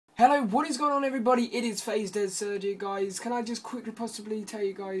Hello, what is going on everybody? It is FaZe Dead Surgery, guys. Can I just quickly possibly tell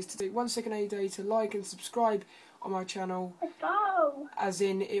you guys to take 1 second a day to like and subscribe on my channel. Let's go! As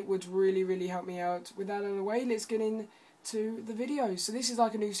in, it would really help me out. With that out of the way, let's get into the video. So this is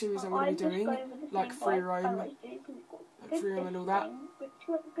like a new series I'm going to be doing, like free roam and all that.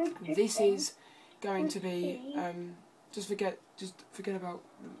 This is going to be, just forget about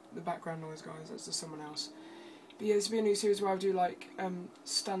the background noise, guys. That's just someone else. But yeah, this will be a new series where I'll do like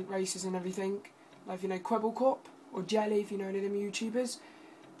stunt races and everything, like, you know, Quibble Corp or Jelly, if you know any of them YouTubers.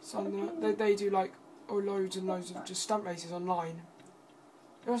 So they do like loads and loads of just stunt races online.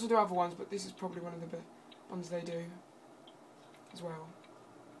 They also do other ones, but this is probably one of the ones they do as well.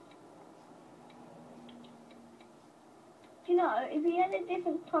 You know, if he had a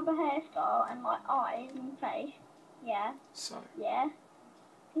different type of hairstyle and like eyes and face, yeah. So. Yeah.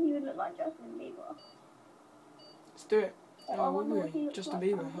 He would look like Justin Bieber. Let's do it. Oh, wouldn't we? Justin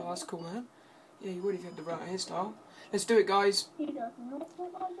Bieber. Oh, that's cool, man. Yeah, you would if you had the right hairstyle. Let's do it, guys. He does not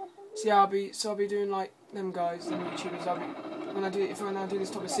look like Justin Bieber. So I'll be doing like them guys, them YouTubers. When I do this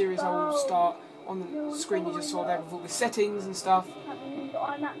type of series, I will start on the screen you just saw there with all the settings and stuff.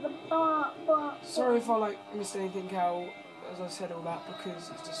 I'm at the bar. Sorry if I like missed anything out, as I said all that, because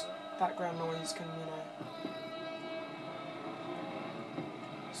it's just background noise can, you know,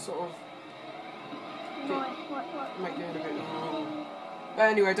 sort of make you in a bit wrong. But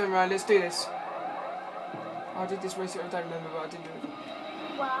anyway, don't worry, let's do this. I did this race, I don't remember, but I didn't do it.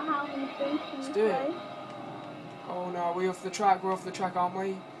 Well, how many stations? Let's do it. Oh no, are we off the track? We're off the track, aren't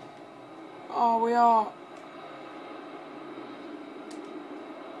we? Oh, we are.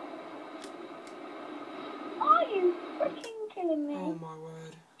 Are you freaking killing me? Oh my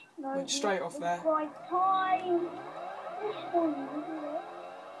word. No, went straight off there. Right time. This one, isn't it?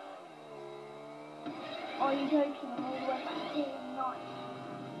 Are you joking? I'm all the way back here. Nice.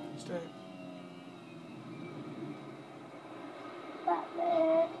 Let's do it. Back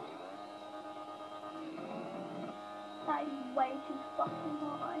there. That is way too fucking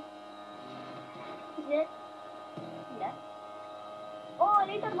high. Is it? Yeah. Oh, at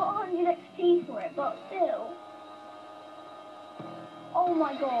least I got 100 XP for it, but still. Oh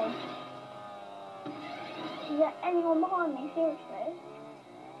my god. Is there anyone behind me? Seriously?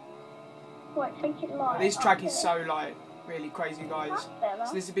 Right, take it live. This track is so like really crazy, guys.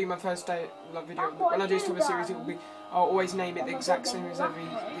 So this will be my first day like video. When I do this type of series, it will be. I'll always name it the exact same as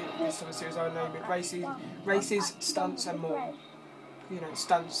this type of series. I'll name it races, stunts, and more. You know,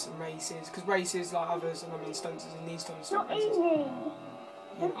 stunts and races, because races like others, and I mean stunts is in these types of stunt races. You know,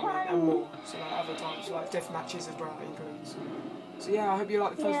 and more. So like other types, like death matches as well, includes. So yeah, I hope you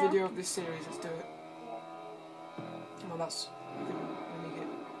like the first video of this series. Let's do it. Well, that's.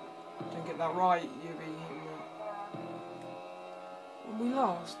 Don't get that right, you'll be hitting that. When we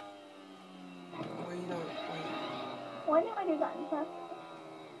last. Oh, you know it. Wait. Why didn't I do that in first?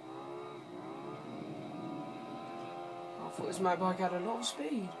 I thought this motorbike had a lot of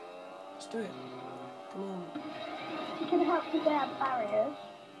speed. Let's do it. Come on. You can help with their barriers.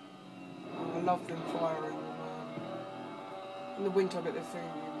 Oh, I love them firing. In the winter, I bet they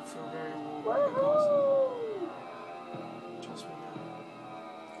feel very warm. Trust me, man.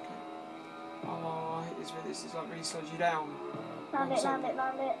 Oh, I hate this bit. This is like really slows you down. Land it. Like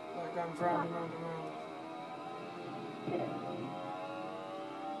going round and round and round.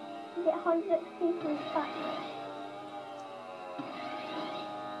 You get 100 XP from back.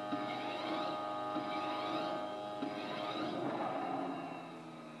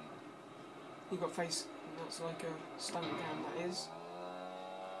 You got face. That's like a stunt cam. That is.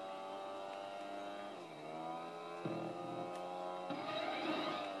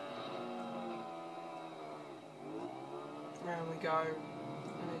 Round we go,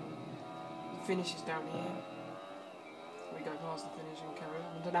 and then the finish is down here. We go past the finish and carry on.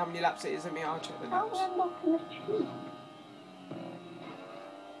 I don't know how many laps it is. Let me. I'll check the laps. Oh, we're not in the tree.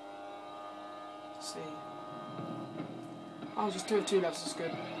 Let's see. Oh, just two laps is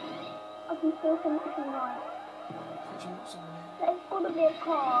good. I can still finish it right. There's got to be a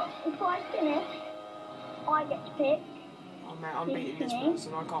car. If I finish, I get to pick. Oh man, I'm beating this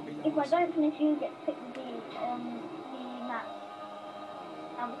person. I can't be last. If I don't finish, you get to pick the map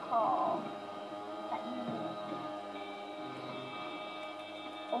and the car that you need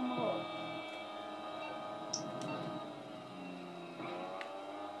on the road.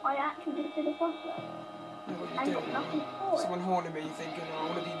 I actually just did a bus though. Yeah, what and you got doing? nothing for it. Someone horning me, thinking, oh, I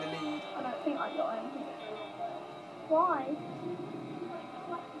want to be in the lead. I don't think I got anything. Why?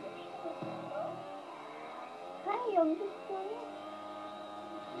 Hey, I'm just doing it.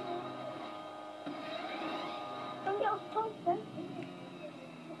 Don't get off top then.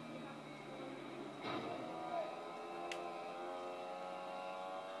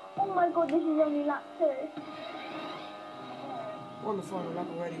 Oh my god, this is only lap 2. We're on the final lap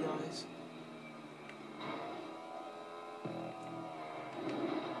already, guys.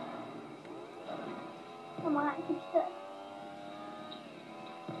 Am I actually stuck?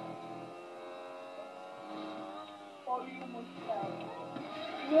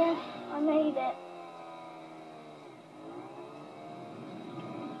 Yeah, I made it.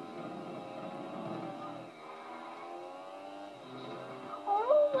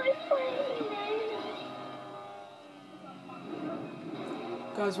 Oh, my friend.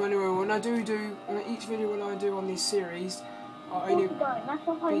 Guys, well, anyway, when I do each video when I do on this series, I only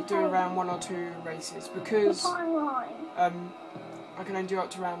do around 1 or 2 races because I can only do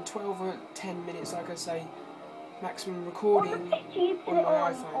up to around 12 or 10 minutes, like I say, maximum recording on my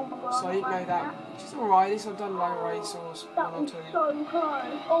iPhone. So I didn't know that, which is alright. This I've done like a race or 1 or 2. So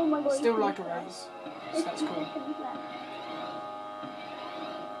close. Oh my god. Still like a race, so that's cool.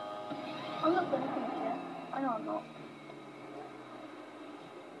 I'm not going to finish it. I know I'm not.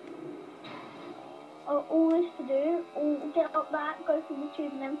 All this to do, get up that, go through the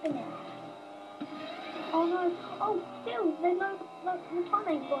tube and then finish. Oh no, oh still, there's no, the time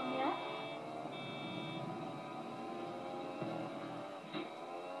ain't gone yet.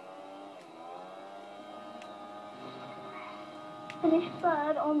 Finished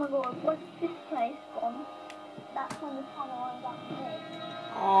 3rd, oh my god, what's 5th place gone? That's when the time runs out to me.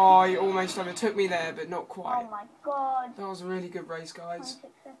 Oh, you almost overtook me there, but not quite. Oh my god. That was a really good race, guys.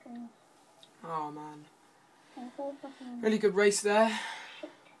 26 seconds. Oh man. 24 seconds. Really good race there.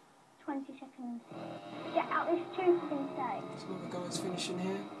 20 seconds. Get out this tube for God's sake. Some other guys finishing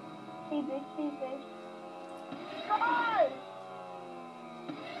here. Speed boost, speed boost. Go!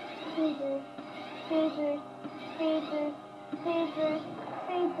 Speed boost, speed boost, speed boost, speed boost,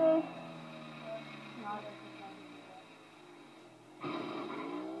 speed boost.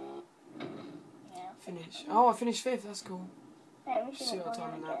 Finish. Oh, I finished 5th, that's cool. Yeah, we should See what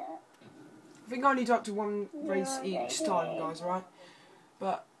time on that. it. I think I only do up to 1 race each time, guys, alright?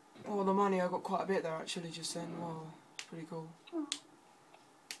 But, oh, the money, I got quite a bit there actually just then. Wow, it's pretty cool. Oh.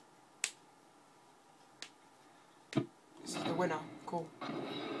 This is the winner. Cool.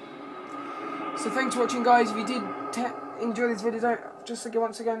 So thanks for watching, guys. If you did enjoy this video,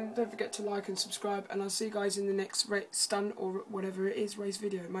 once again, don't forget to like and subscribe. And I'll see you guys in the next stunt or whatever it is, race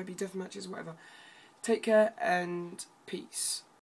video. It might be death matches, whatever. Take care and peace.